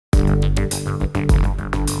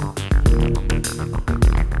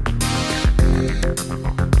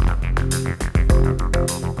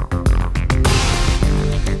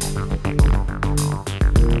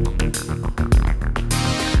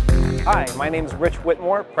My name is Rich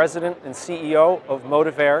Whitmore, President and CEO of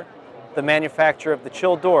Motivair, the manufacturer of the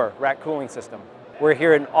chilled door rack cooling system. We're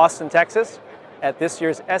here in Austin, Texas at this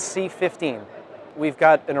year's SC15. We've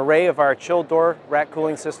got an array of our chilled door rack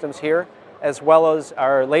cooling systems here, as well as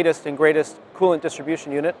our latest and greatest coolant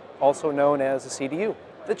distribution unit, also known as a CDU.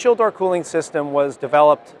 The chilled door cooling system was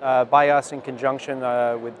developed by us in conjunction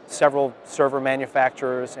with several server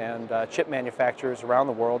manufacturers and chip manufacturers around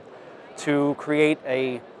the world to create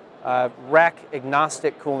a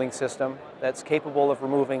rack-agnostic cooling system that's capable of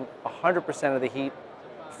removing 100% of the heat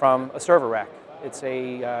from a server rack. It's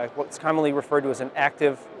what's commonly referred to as an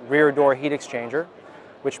active rear door heat exchanger,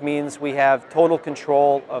 which means we have total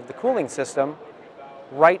control of the cooling system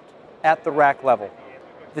right at the rack level.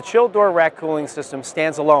 The chilled door rack cooling system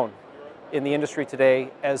stands alone in the industry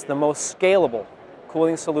today as the most scalable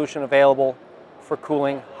cooling solution available for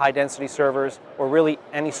cooling high-density servers or really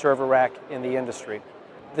any server rack in the industry.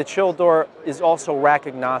 The chilled door is also rack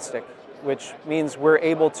agnostic, which means we're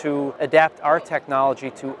able to adapt our technology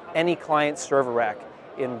to any client server rack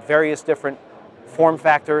in various different form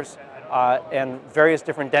factors and various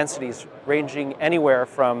different densities, ranging anywhere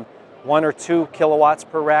from 1 or 2 kilowatts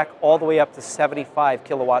per rack all the way up to 75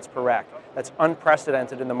 kilowatts per rack. That's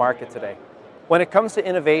unprecedented in the market today. When it comes to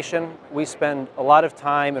innovation, we spend a lot of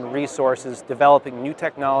time and resources developing new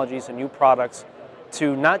technologies and new products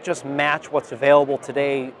to not just match what's available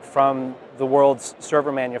today from the world's server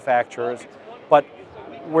manufacturers, but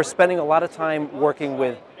we're spending a lot of time working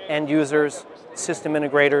with end users, system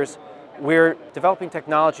integrators. We're developing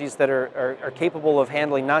technologies that are capable of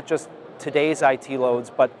handling not just today's IT loads,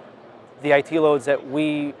 but the IT loads that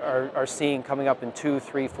we are seeing coming up in 2,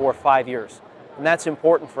 3, 4, 5 years. And that's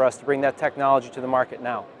important for us to bring that technology to the market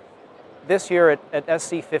now. This year at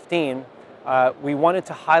SC15, we wanted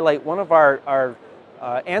to highlight one of our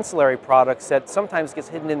ancillary products that sometimes gets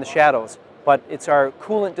hidden in the shadows, but it's our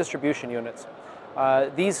coolant distribution units.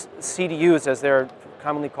 These CDUs, as they're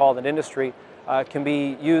commonly called in industry, can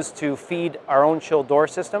be used to feed our own chilled door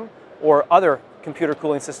system or other computer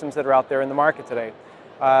cooling systems that are out there in the market today.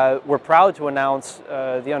 We're proud to announce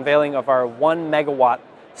the unveiling of our 1 megawatt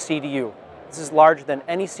CDU. This is larger than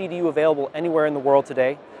any CDU available anywhere in the world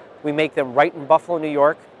today. We make them right in Buffalo, New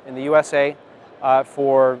York, in the USA,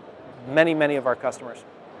 for many, many of our customers.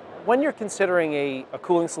 When you're considering a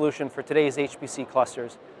cooling solution for today's HPC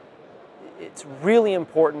clusters, it's really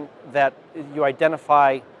important that you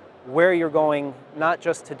identify where you're going, not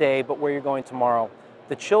just today, but where you're going tomorrow.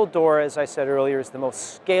 The chilled door, as I said earlier, is the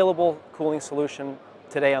most scalable cooling solution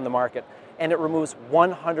today on the market, and it removes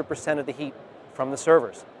 100% of the heat from the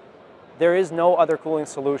servers. There is no other cooling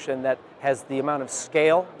solution that has the amount of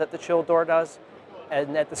scale that the chilled door does,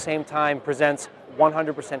 and at the same time presents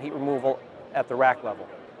 100% heat removal at the rack level.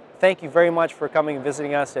 Thank you very much for coming and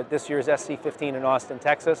visiting us at this year's SC15 in Austin,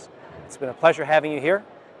 Texas. It's been a pleasure having you here,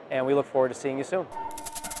 and we look forward to seeing you soon.